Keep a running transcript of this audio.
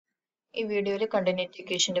In this video, continuity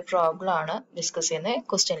equation problem discuss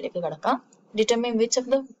question. Determine which of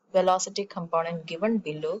the velocity component given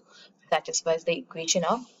below satisfies the equation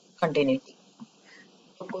of continuity.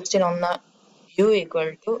 So question on u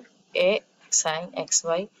equal to a sin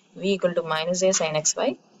xy, v equal to minus a sin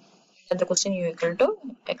xy. And the question u equal to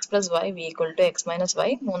x plus y, v equal to x minus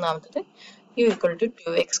y. U equal to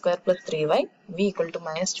 2x square plus 3y, v equal to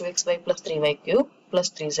minus 2xy plus 3y cube plus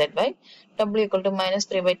 3zy, w equal to minus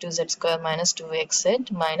 3 by 2z square minus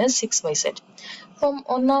 2xz minus 6yz. From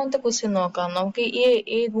ഒന്നാമത്തെ question നോക്കാം. നമുക്ക്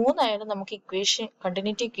ഈ മൂന്നായാലും നമുക്ക് equation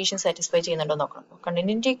continuity equation satisfy ചെയ്യുന്നുണ്ടോ നോക്കണം.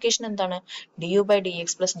 Continuity equation എന്താണ്? du by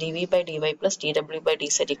dx plus dv by dy plus dw by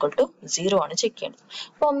dz equal to 0 ആണ് check ചെയ്യേണ്ടത്.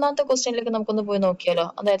 അപ്പൊ ഒന്നാമത്തെ ക്വസ്റ്റ്യനിലേക്ക് നമുക്കൊന്ന് പോയി നോക്കിയാലോ.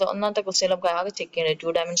 അതായത് ഒന്നാമത്തെ ക്വസ്റ്റ്യൻ നമുക്ക് ആകെ ചെക്ക് ചെയ്യേണ്ടത്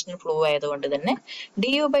 2 dimensional ഫ്ലോ ആയതുകൊണ്ട് തന്നെ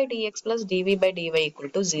du by dx plus dv by dy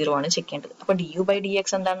equal to 0 ആണ് ചെക്ക് ചെയ്യേണ്ടത്. അപ്പൊ du by dx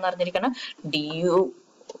എന്താണെന്ന് അറിഞ്ഞിരിക്കണം,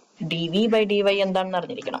 dv by dy എന്താണെന്ന്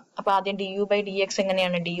അറിഞ്ഞിരിക്കണം. അപ്പൊ ആദ്യം du by dx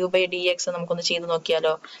എങ്ങനെയാണ്? du by dx നമുക്കൊന്ന് ചെയ്ത്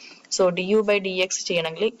നോക്കിയാലോ. So du by dx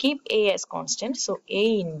ചെയ്യണമെങ്കിൽ keep a as constant. So a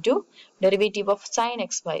into derivative of sin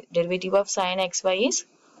xy. Derivative of sin xy is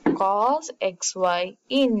cos xy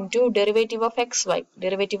into derivative of xy.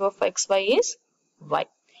 Derivative of xy is y.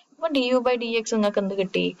 അപ്പൊ du by dx നിങ്ങൾക്ക് എന്ത്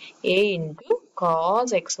കിട്ടി? a into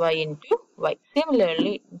cos xy into y.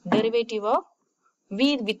 Similarly, derivative of v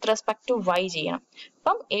with respect to y ചെയ്യണം.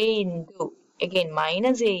 അപ്പം a into again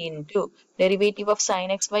minus a into derivative of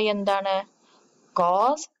sin xy എന്താണ്?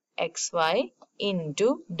 Cos xy into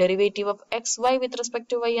derivative of xy with respect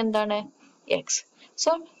to y എന്താണ്? x.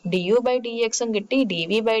 So du by dx ഉം കിട്ടി,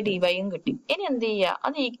 dv by dy ഉം കിട്ടി. ഇനി എന്ത് ചെയ്യുക?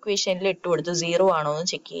 അത് ഇക്വേഷനിൽ ഇട്ട് കൊടുത്ത് 0 ആണോ എന്ന്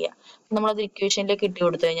ചെക്ക് ചെയ്യുക. നമ്മളത് ഇക്വേഷനിലേക്ക് ഇട്ട്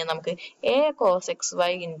കൊടുത്തു കഴിഞ്ഞാൽ നമുക്ക് a cos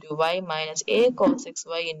xy into y minus a cos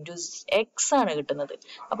xy into x ആണ് കിട്ടുന്നത്.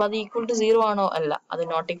 അപ്പൊ അത് ഈക്വൽ ടു 0 ആണോ? അല്ല, അത്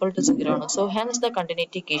നോട്ട് ഈക്വൽ ടു 0 ആണ്. So hence the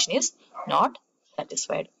continuity equation is not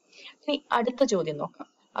satisfied. ഇനി അടുത്ത ചോദ്യം നോക്കാം.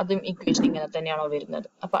 അതും ഇക്വേഷൻ ഇങ്ങനെ തന്നെയാണോ വരുന്നത്?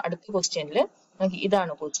 അപ്പൊ അടുത്ത ക്വസ്റ്റ്യനിൽ നമുക്ക്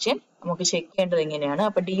ഇതാണ് ക്വസ്റ്റ്യൻ. നമുക്ക് ചെക്ക് ചെയ്യേണ്ടത് എങ്ങനെയാണ്?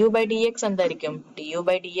 അപ്പൊ du by dx എന്തായിരിക്കും? du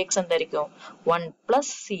by dx എന്തായിരിക്കും? 1 plus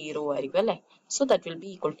 0 ആയിരിക്കും അല്ലെ? So that will be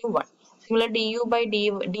equal to 1. Similar du by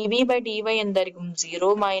dv by dy എന്തായിരിക്കും? 0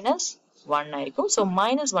 minus 1 ആയിരിക്കും. സോ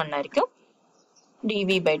മൈനസ് 1 ആയിരിക്കും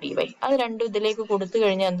dv by dy. അത് രണ്ടും ഇതിലേക്ക് കൊടുത്തു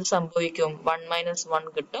കഴിഞ്ഞാൽ എന്ത് സംഭവിക്കും? 1 minus 1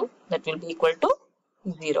 കിട്ടും. That will be equal to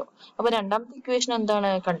 0. അപ്പൊ രണ്ടാമത്തെ ഇക്വേഷൻ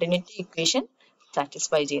എന്താണ്? കണ്ടിന്യൂറ്റി ഇക്വേഷൻ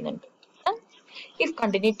സാറ്റിസ്ഫൈ ചെയ്യുന്നുണ്ട്. If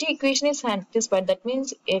continuity equation is satisfied, that means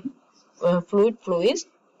a fluid flow is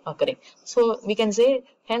occurring. So we can say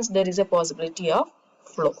hence there is a possibility of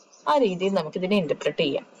flow. ആ രീതിയിൽ നമുക്ക് ഇതിനെ interpret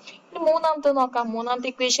ചെയ്യാം. ഇനി മൂന്നാമത്തെ നോക്കാം. മൂന്നാമത്തെ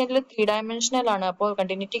ഇക്വേഷനിൽ 3 dimensional ആണ്. അപ്പോൾ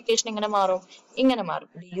കണ്ടിന്യൂറ്റി ഇക്വേഷൻ എങ്ങനെ മാറും? ഇങ്ങനെ മാറും.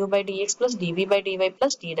 du by dx plus dv by dy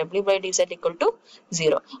plus dw by dz equal to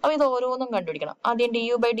 0. അപ്പൊ ഇത് ഓരോന്നും കണ്ടുപിടിക്കണം. ആദ്യം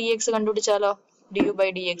du by dx കണ്ടുപിടിച്ചാലോ. du by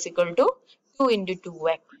dx equal to 2 into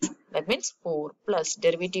 2x. That means 4 plus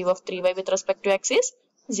derivative of 3y with respect to x is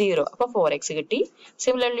 0. അപ്പൊ 4x കിട്ടി.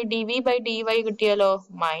 Similarly, dv by dy കിട്ടിയാലോ.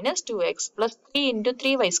 minus 2x plus 3 into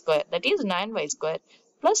 3y square. That is 9y square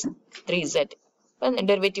plus 3z.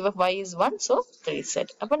 Derivative of y is 1. So 3z.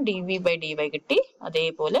 അപ്പം dv by dy കിട്ടി.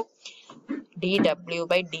 അതേപോലെ dw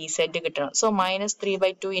by dz കിട്ടണം. So minus 3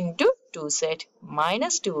 by 2 into 2z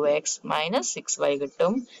minus 2x minus 6y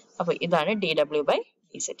കിട്ടും. അപ്പൊ ഇതാണ് dw by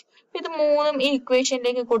dz. ഇത് മൂന്നും ഈ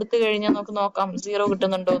ഇക്വേഷനിലേക്ക് കൊടുത്തു കഴിഞ്ഞാൽ നമുക്ക് നോക്കാം 0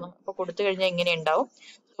 കിട്ടുന്നുണ്ടോ എന്ന്. അപ്പൊ കൊടുത്തു കഴിഞ്ഞാൽ ഇങ്ങനെ ഉണ്ടാവും.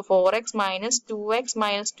 4x minus 2x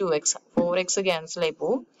minus 2x. 4x cancel ആയി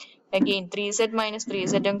പോവും. അഗെയിൻ 3z minus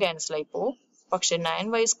 3z ഉം ക്യാൻസൽ ആയി പോവും. പക്ഷെ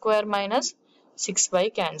 9y square minus 6y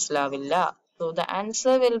cancel ആവില്ല. So the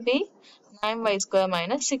answer will be 9y square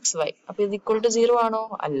minus 6y. അപ്പൊ ഇത് equal to 0 ആണോ?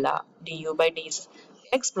 അല്ല. du by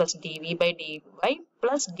dx plus dv by dy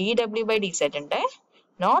plus dw by dz ഉണ്ട്.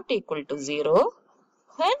 Not equal to 0.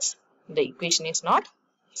 Hence the equation is not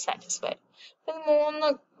satisfied. മൂന്ന്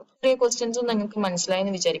ചെറിയ ക്വസ്റ്റ്യൻസും നിങ്ങൾക്ക്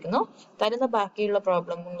മനസ്സിലായെന്ന് വിചാരിക്കുന്നു. തരുന്ന ബാക്കിയുള്ള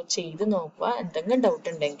പ്രോബ്ലം ചെയ്ത് നോക്കുക. എന്തെങ്കിലും ഡൗട്ട്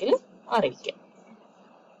ഉണ്ടെങ്കിൽ അറിയിക്കാം.